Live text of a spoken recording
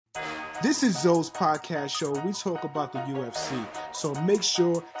This is Zoe's podcast show. We talk about the UFC. So make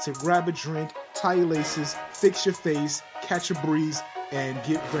sure to grab a drink, tie your laces, fix your face, catch a breeze, and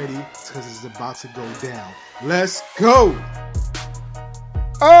get ready because it's about to go down. Let's go!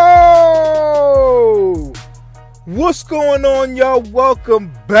 Oh! What's going on, y'all?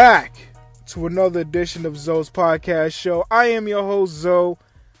 Welcome back to another edition of Zoe's podcast show. I am your host, Zoe,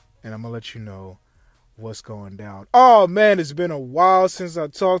 and I'm going to let you know what's going down. Oh, man, it's been a while since I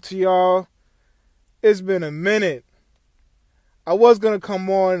talked to y'all. It's been a minute. I was going to come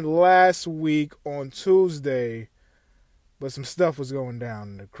on last week on Tuesday, but some stuff was going down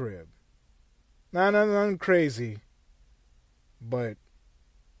in the crib. Nothing crazy, but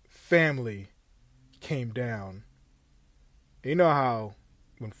family came down. You know how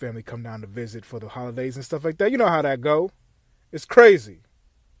when family come down to visit for the holidays and stuff like that, you know how that go. It's crazy.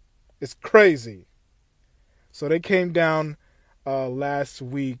 It's crazy. So they came down last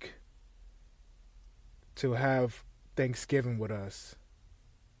week to have Thanksgiving with us.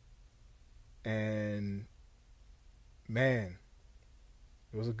 And, man,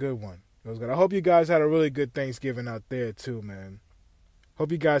 it was a good one. It was good. I hope you guys had a really good Thanksgiving out there too, man.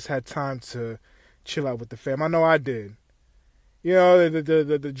 Hope you guys had time to chill out with the fam. I know I did. You know,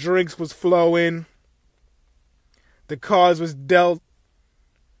 the drinks was flowing. The cards was dealt.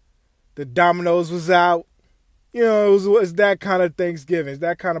 The dominoes was out. You know, it's that kind of Thanksgiving. It's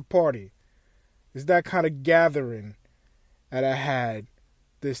that kind of party. It's that kind of gathering that I had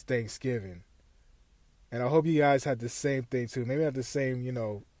this Thanksgiving. And I hope you guys had the same thing too. Maybe not the same,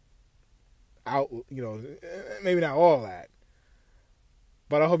 maybe not all that.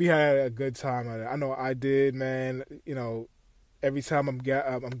 But I hope you had a good time. I know I did, man. You know, every time I'm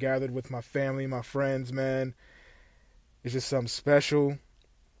gathered with my family, my friends, man, it's just something special.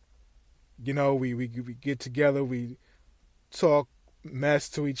 You know, we get together, we talk mess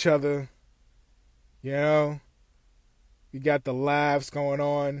to each other. You know, we got the laughs going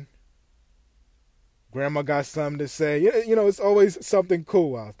on. Grandma got something to say. You know, it's always something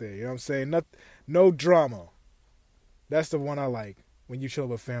cool out there. You know what I'm saying? No drama. That's the one I like when you chill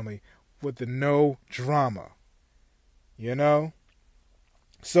with family, with the no drama. You know?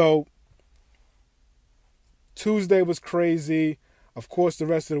 So, Tuesday was crazy. Of course, the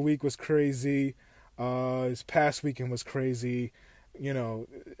rest of the week was crazy. This past weekend was crazy. You know,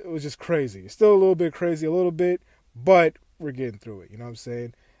 it was just crazy. It's still a little bit crazy, but we're getting through it. You know what I'm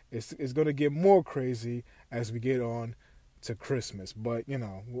saying? It's going to get more crazy as we get on to Christmas. But, you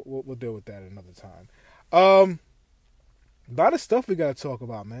know, we'll deal with that another time. A lot of stuff we got to talk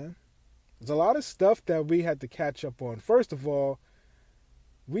about, man. There's a lot of stuff that we had to catch up on. First of all,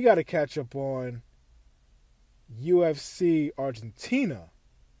 we got to catch up on UFC Argentina.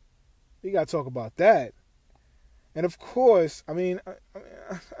 We got to talk about that. And of course, I mean,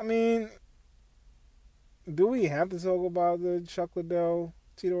 do we have to talk about the Chuck Liddell,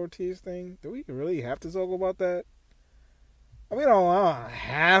 Tito Ortiz thing? Do we really have to talk about that? I mean, I don't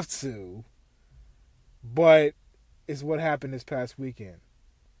have to, but it's what happened this past weekend.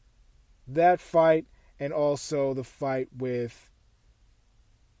 That fight, and also the fight with,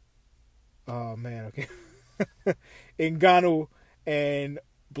 Ngannou and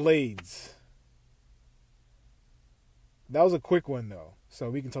Blades. That was a quick one, though,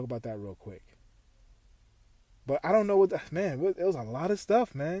 so we can talk about that real quick. But I don't know it was a lot of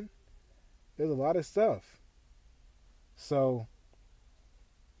stuff, man. There's a lot of stuff. So,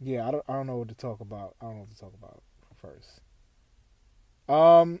 yeah, I don't know what to talk about. I don't know what to talk about first.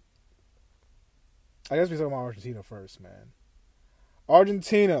 I guess we talk about Argentina first, man.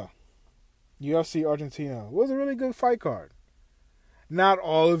 Argentina. UFC Argentina was a really good fight card. Not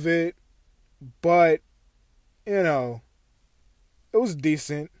all of it, but, you know, it was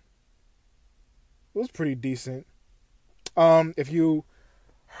decent. It was pretty decent. If you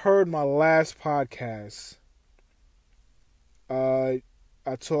heard my last podcast, I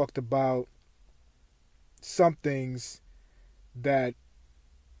talked about some fights that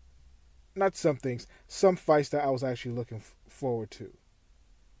I was actually looking forward to.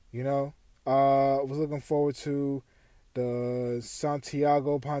 You know? I was looking forward to the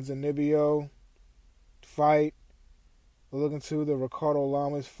Santiago Ponzinibbio fight. I was looking to the Ricardo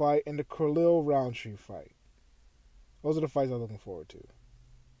Lamas fight and the Khalil Roundtree fight. Those are the fights I was looking forward to.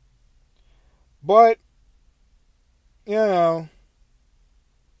 But, you know,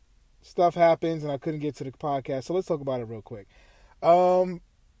 stuff happens and I couldn't get to the podcast, so let's talk about it real quick.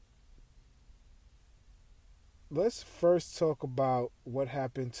 Let's first talk about what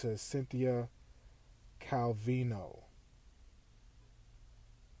happened to Cynthia Calvino.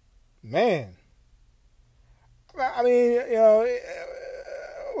 Man, I mean, you know,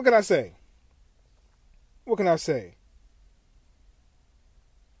 what can I say? What can I say?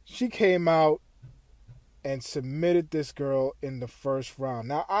 She came out and submitted this girl in the first round.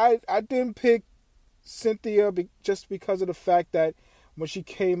 Now, I didn't pick Cynthia just because of the fact that when she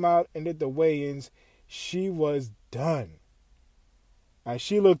came out and did the weigh-ins, she was done.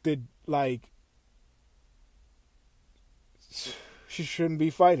 She looked at like she shouldn't be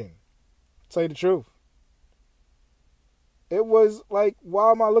fighting. Tell you the truth. It was like,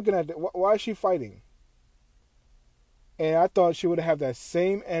 why am I looking at that? Why is she fighting? And I thought she would have that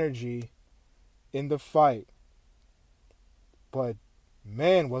same energy in the fight. But,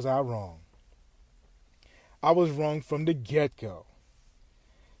 man, was I wrong. I was wrong from the get-go.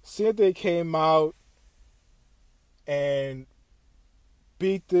 Cynthia came out and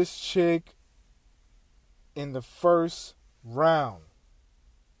beat this chick in the first round.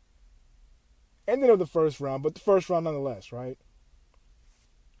 Ended of the first round, but the first round nonetheless, right?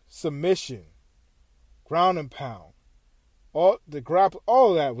 Submission, ground and pound, all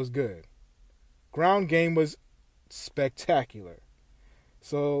of that was good. Ground game was spectacular.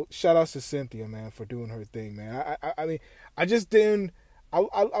 So shout outs to Cynthia, man, for doing her thing, man. I mean, I just didn't. I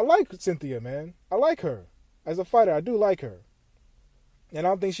like Cynthia, man. I like her as a fighter. I do like her, and I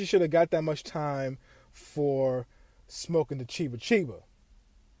don't think she should have got that much time for smoking the Chiba.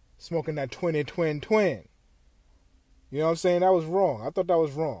 Smoking that twin. You know what I'm saying? That was wrong. I thought that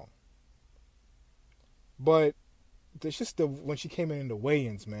was wrong. But it's just when she came in the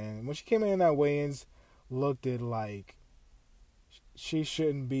weigh-ins, man. When she came in that weigh-ins, looked at like she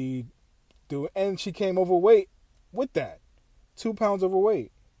shouldn't be doing. And she came overweight with that. 2 pounds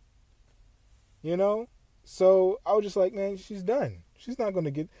overweight. You know? So I was just like, man, she's done. She's not going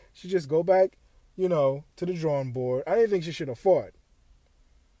to get. She just go back, to the drawing board. I didn't think she should have fought.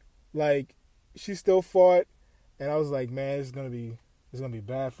 Like, she still fought, and I was like, man, it's gonna be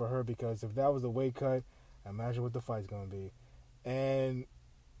bad for her, because if that was the weight cut, imagine what the fight's gonna be. And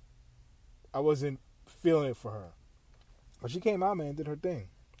I wasn't feeling it for her. But she came out, man, and did her thing.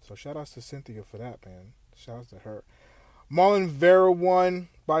 So shout outs to Cynthia for that, man. Shout outs to her. Marlon Vera won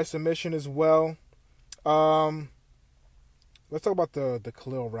by submission as well. Let's talk about the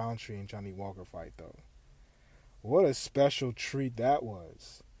Khalil Roundtree and Johnny Walker fight, though. What a special treat that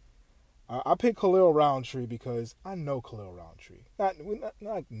was. I picked Khalil Roundtree because I know Khalil Roundtree.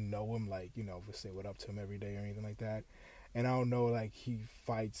 Not know him like, say what up to him every day or anything like that. And I don't know like he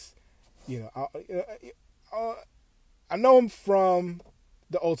fights, I know him from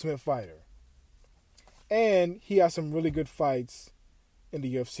The Ultimate Fighter. And he has some really good fights in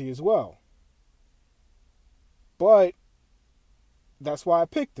the UFC as well. But that's why I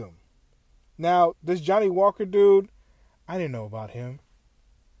picked him. Now, this Johnny Walker dude, I didn't know about him.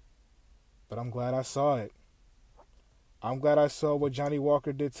 But I'm glad I saw it. I'm glad I saw what Johnny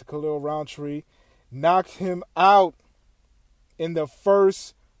Walker did to Khalil Roundtree. Knocked him out in the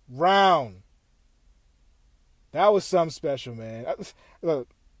first round. That was something special, man. Look,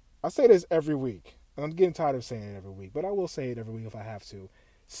 I say this every week. And I'm getting tired of saying it every week. But I will say it every week if I have to.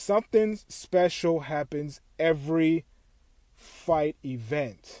 Something special happens every fight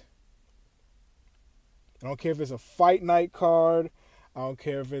event. I don't care if it's a fight night card. I don't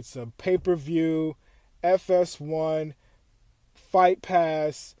care if it's a pay-per-view, FS1, Fight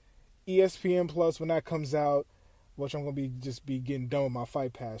Pass, ESPN Plus when that comes out, which I'm going to be getting done with my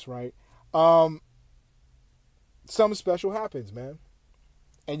Fight Pass, right? Something special happens, man.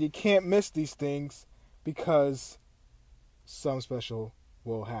 And you can't miss these things because something special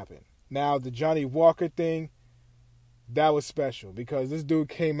will happen. Now, the Johnny Walker thing, that was special because this dude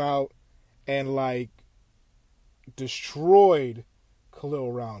came out and, like, destroyed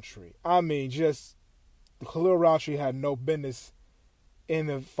Khalil Roundtree. I mean, just Khalil Roundtree had no business in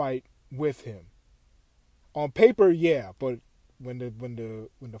the fight with him. On paper, yeah, but when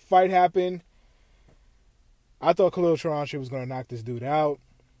the fight happened, I thought Khalil Roundtree was going to knock this dude out.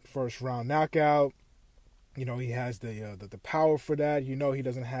 First round knockout. He has the power for that. He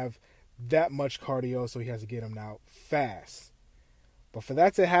doesn't have that much cardio, so he has to get him out fast. But for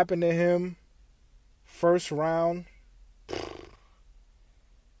that to happen to him, first round,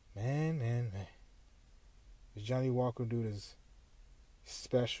 man. This Johnny Walker dude is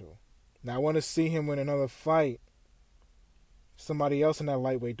special. Now I want to see him win another fight. Somebody else in that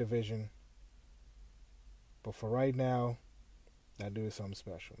lightweight division. But for right now, that dude is something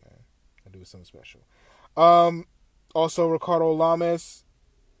special, man. That dude is something special. Also, Ricardo Lamas,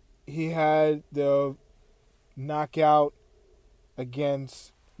 he had the knockout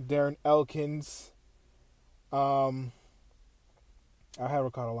against Darren Elkins. I had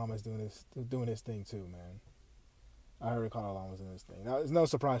Ricardo Lamas doing his thing too, man. I heard Ricardo Alon was in this thing. Now, it's no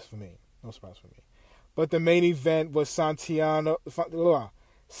surprise for me. No surprise for me. But the main event was Santiago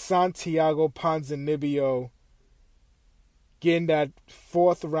Ponzinibbio getting that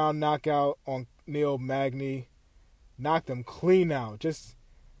 4th round knockout on Neil Magny. Knocked him clean out. Just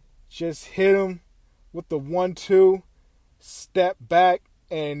hit him with the 1-2, step back,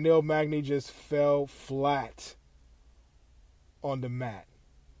 and Neil Magny just fell flat on the mat.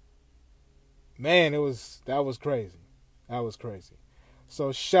 Man, that was crazy. That was crazy.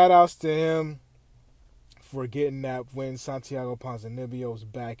 So shout outs to him for getting that win. Santiago Ponzinibbio is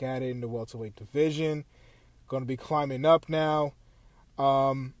back at it in the welterweight division. Going to be climbing up now.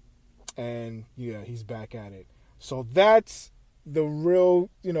 And yeah, he's back at it. So that's the real,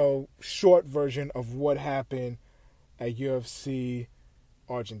 short version of what happened at UFC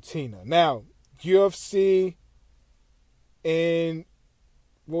Argentina. Now, UFC in,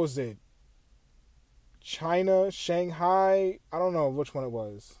 what was it? China, Shanghai, I don't know which one it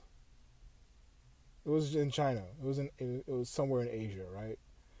was. It was in China. It was somewhere in Asia, right?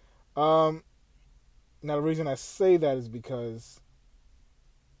 Now the reason I say that is because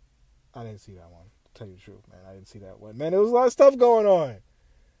I didn't see that one. To tell you the truth, man, I didn't see that one. Man, there was a lot of stuff going on.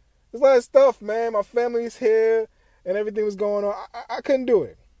 There's a lot of stuff, man. My family's here, and everything was going on. I couldn't do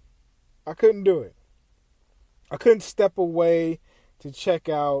it. I couldn't do it. I couldn't step away to check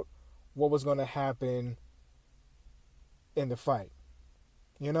out what was going to happen in the fight.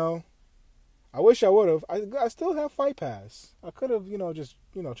 I wish I would have. I still have Fight Pass. I could have, just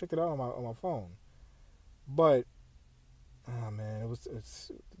checked it out on my phone. But, oh man,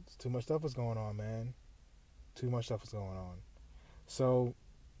 it's too much stuff was going on, man. Too much stuff was going on. So,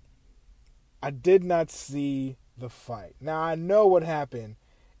 I did not see the fight. Now, I know what happened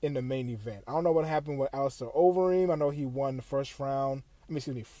in the main event. I don't know what happened with Alistair Overeem. I know he won the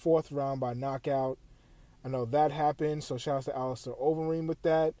 4th round by knockout. I know that happened. So, shout out to Alistair Overeem with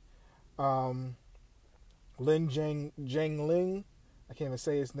that. Lin Jiangling, I can't even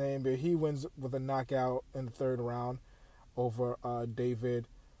say his name, but he wins with a knockout in the 3rd round over David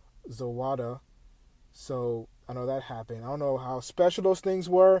Zawada. So I know that happened. I don't know how special those things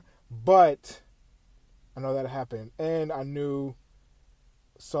were, but I know that happened. And I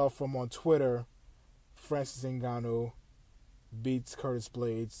saw from on Twitter, Francis Ngannou beats Curtis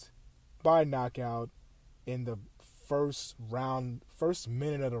Blaydes by knockout in the first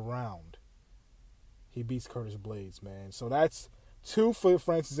minute of the round. He beats Curtis Blaydes, man. So that's 2 for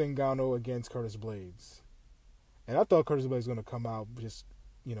Francis Ngannou against Curtis Blaydes. And I thought Curtis Blaydes was going to come out just,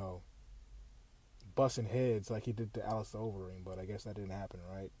 busting heads like he did to Alistair Overeem, but I guess that didn't happen,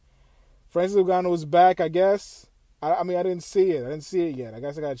 right? Francis Ngannou is back, I guess. I didn't see it. I didn't see it yet. I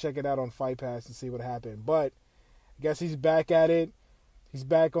guess I got to check it out on Fight Pass and see what happened. But I guess he's back at it. He's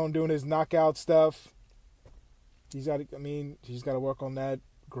back on doing his knockout stuff. He's got to work on that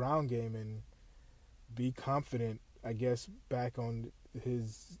ground game and be confident, I guess, back on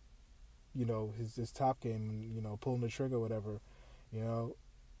his top game, pulling the trigger, whatever,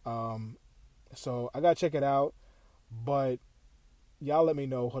 So I gotta check it out, but y'all let me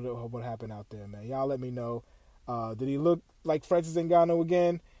know what happened out there, man. Y'all let me know. Did he look like Francis Ngannou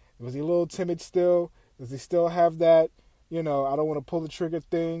again? Was he a little timid still? Does he still have that, I don't want to pull the trigger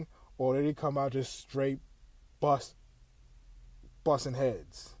thing, or did he come out just straight busting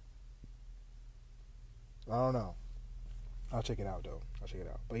heads? I don't know. I'll check it out, though.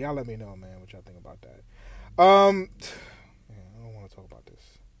 But y'all let me know, man, what y'all think about that. Man, I don't want to talk about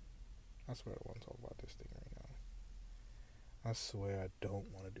this. I swear I don't want to talk about this thing right now. I swear I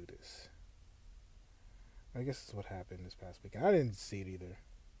don't want to do this. I guess it's what happened this past weekend. I didn't see it either.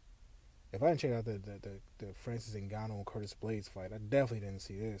 If I didn't check out the Francis Ngannou and Curtis Blaydes fight, I definitely didn't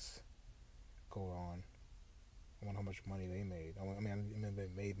see this go on. I wonder how much money they made. I mean, they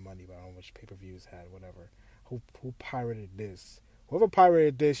made money, but I don't know how much pay-per-views had, whatever. Who pirated this? Whoever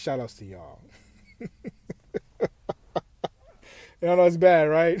pirated this, shout outs to y'all. Y'all know it's bad,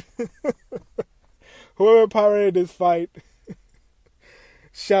 right? Whoever pirated this fight,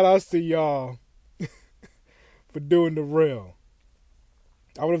 shout outs to y'all for doing the real.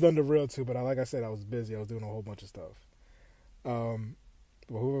 I would have done the real too, but like I said, I was busy. I was doing a whole bunch of stuff. But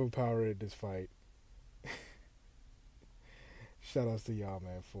whoever pirated this fight, shout outs to y'all,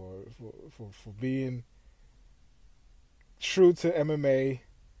 man, for being true to MMA,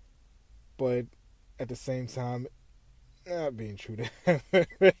 but at the same time, not being true to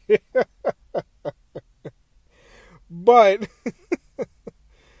MMA. But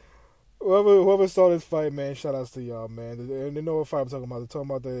whoever saw this fight, man, shout outs to y'all, man. And they know what fight I'm talking about. They're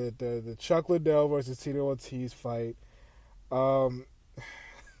talking about the Chuck Liddell versus Tito Ortiz fight. Like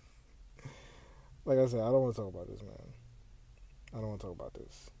I said, I don't want to talk about this, man. I don't want to talk about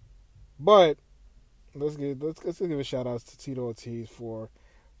this. But let's give a shout out to Tito Ortiz for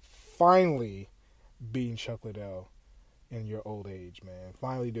finally beating Chuck Liddell in your old age, man.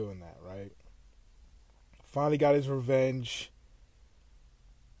 Finally doing that, right? Finally got his revenge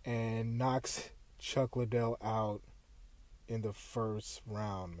and knocks Chuck Liddell out in the first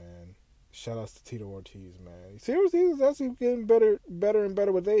round, man. Shout outs to Tito Ortiz, man. Seriously, he's actually getting better and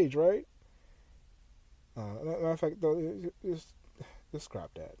better with age, right? Matter of fact, though, just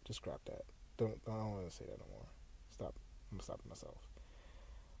scrap that. Just scrap that. I don't want to say that no more. Stop. I'm stopping myself.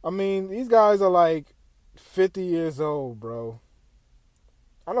 I mean, these guys are like 50 years old, bro.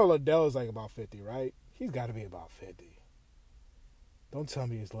 I know Liddell is like about 50, right? He's got to be about 50. Don't tell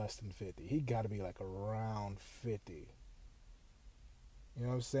me he's less than 50. He got to be like around 50. You know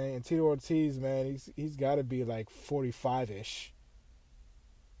what I'm saying? And Tito Ortiz, man, he's got to be like 45-ish.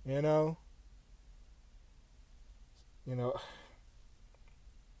 You know? Oh,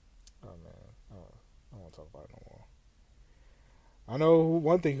 man. I don't want to talk about it no more. I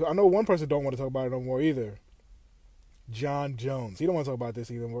know one person don't want to talk about it no more either. Jon Jones. He don't want to talk about this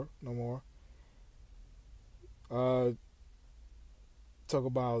either no more. Talk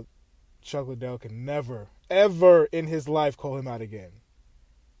about Chuck Liddell can never, ever in his life call him out again.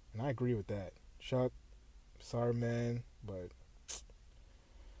 And I agree with that. Chuck, sorry, man, but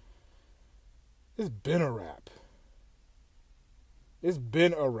it's been a wrap. It's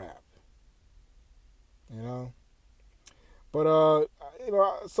been a wrap. You know? But, I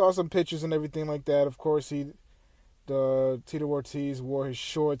saw some pictures and everything like that. Of course, Tito Ortiz wore his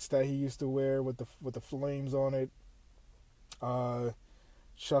shorts that he used to wear with the flames on it.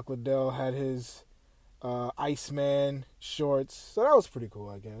 Chuck Liddell had his Iceman shorts. So that was pretty cool,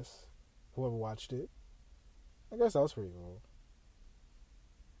 I guess. Whoever watched it. I guess that was pretty cool.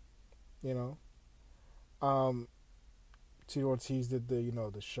 You know? Tito Ortiz did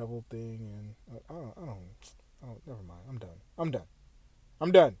the shovel thing, and I don't, never mind. I'm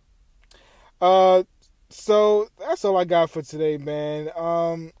done. So that's all I got for today, man.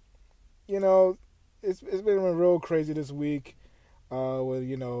 It's been real crazy this week.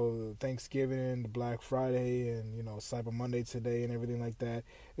 With Thanksgiving, Black Friday, and Cyber Monday today, and everything like that.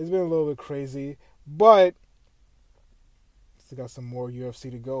 It's been a little bit crazy, but still got some more UFC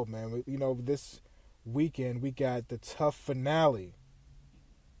to go, man. This weekend we got the TUF finale.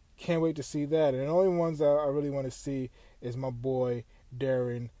 Can't wait to see that. And the only ones that I really want to see is my boy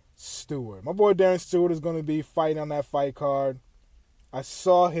Darren Stewart. My boy Darren Stewart is going to be fighting on that fight card. I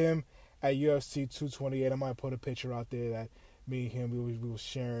saw him at UFC 228. I might put a picture out there that me and him, we were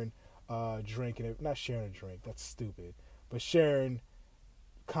sharing drinking it. Not sharing a drink, that's stupid. But sharing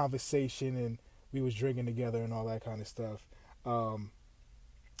conversation, and we was drinking together and all that kind of stuff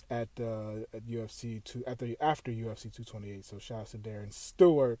at UFC 2 after UFC 228. So shout out to Darren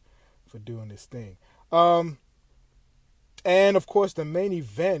Stewart for doing this thing. And of course the main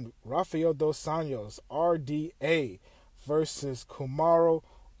event, Rafael dos Anjos, RDA versus Kamaru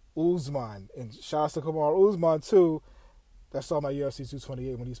Usman. And shout out to Kamaru Usman too. That's all my UFC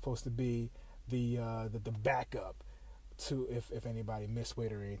 228 when he's supposed to be the backup to if anybody missed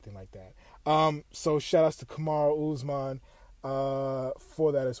weight or anything like that. So shout outs to Kamaru Usman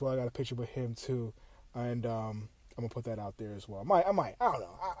for that as well. I got a picture with him too, and I'm gonna put that out there as well. I might. I don't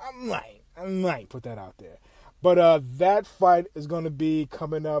know. I might put that out there. But that fight is gonna be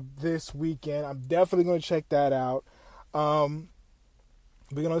coming up this weekend. I'm definitely gonna check that out.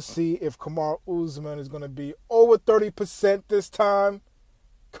 We're going to see if Kamaru Usman is going to be over 30% this time.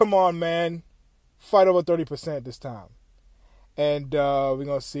 Come on, man. Fight over 30% this time. And we're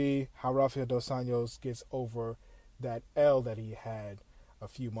going to see how Rafael dos Anjos gets over that L that he had a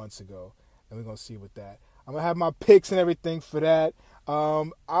few months ago. And we're going to see with that. I'm going to have my picks and everything for that.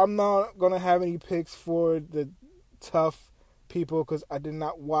 I'm not going to have any picks for the TUF people because I did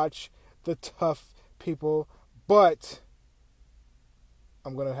not watch the TUF people. But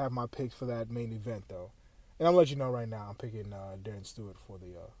I'm going to have my picks for that main event, though. And I'm going to let you know right now, I'm picking Darren Stewart for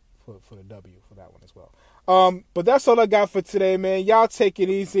the W for that one as well. But that's all I got for today, man. Y'all take it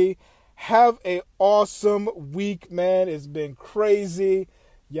easy. Have a awesome week, man. It's been crazy.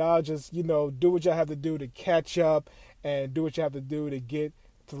 Y'all just, do what y'all have to do to catch up and do what you have to do to get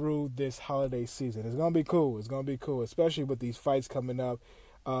through this holiday season. It's going to be cool. It's going to be cool, especially with these fights coming up.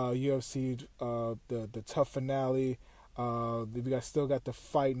 UFC, the TUF finale. We still got the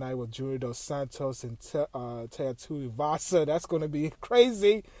fight night with Junior Dos Santos and Teatu Vasa. That's going to be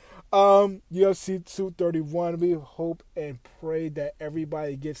crazy. UFC 231. We hope and pray that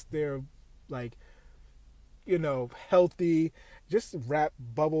everybody gets there, healthy, just wrap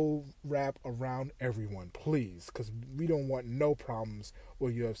bubble wrap around everyone, please, because we don't want no problems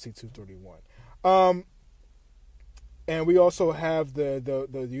with UFC 231. And we also have the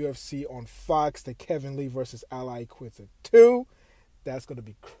UFC on Fox, the Kevin Lee versus Ally Quinta 2. That's going to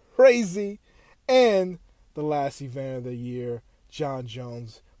be crazy. And the last event of the year, John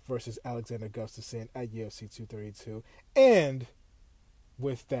Jones versus Alexander Gustafsson at UFC 232. And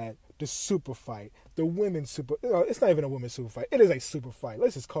with that, the super fight, the women's super, it's not even a women's super fight. It is a super fight.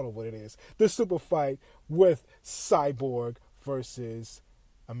 Let's just call it what it is. The super fight with Cyborg versus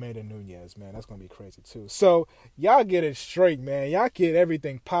Amanda Nunes, man. That's going to be crazy too. So y'all get it straight, man. Y'all get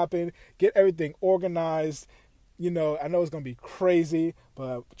everything popping, get everything organized. I know it's going to be crazy,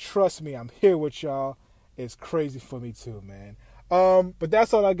 but trust me, I'm here with y'all. It's crazy for me too, man. But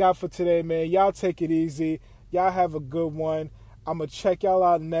that's all I got for today, man. Y'all take it easy. Y'all have a good one. I'm going to check y'all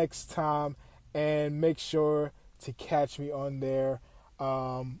out next time, and make sure to catch me on there,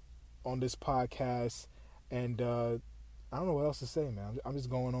 on this podcast. And I don't know what else to say, man. I'm just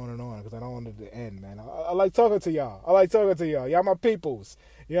going on and on because I don't want it to end, man. I like talking to y'all. Y'all my peoples.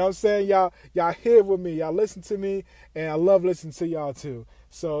 You know what I'm saying? Y'all here with me. Y'all listen to me, and I love listening to y'all too.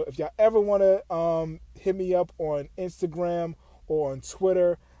 So if y'all ever want to hit me up on Instagram or on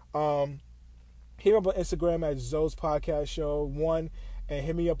Twitter, hit me up on Instagram at Zoe's Podcast Show 1, and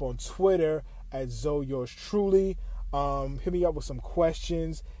hit me up on Twitter at Zoe Yours Truly. Hit me up with some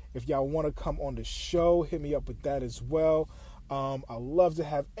questions. If y'all want to come on the show, hit me up with that as well. I love to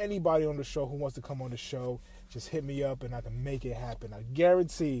have anybody on the show who wants to come on the show. Just hit me up and I can make it happen. I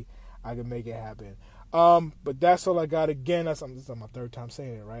guarantee I can make it happen. But that's all I got. Again, this is my third time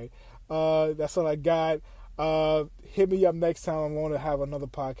saying it, right? That's all I got. Hit me up next time. I'm going to have another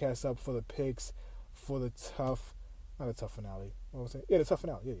podcast up for the picks for the not the tough finale. What was it? Yeah, the tough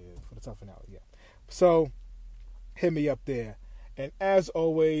finale. Yeah, for the tough finale. Yeah. So hit me up there. And as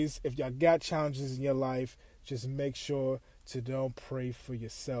always, if y'all got challenges in your life, just make sure to don't pray for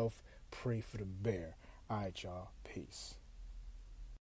yourself. Pray for the bear. All right, y'all. Peace.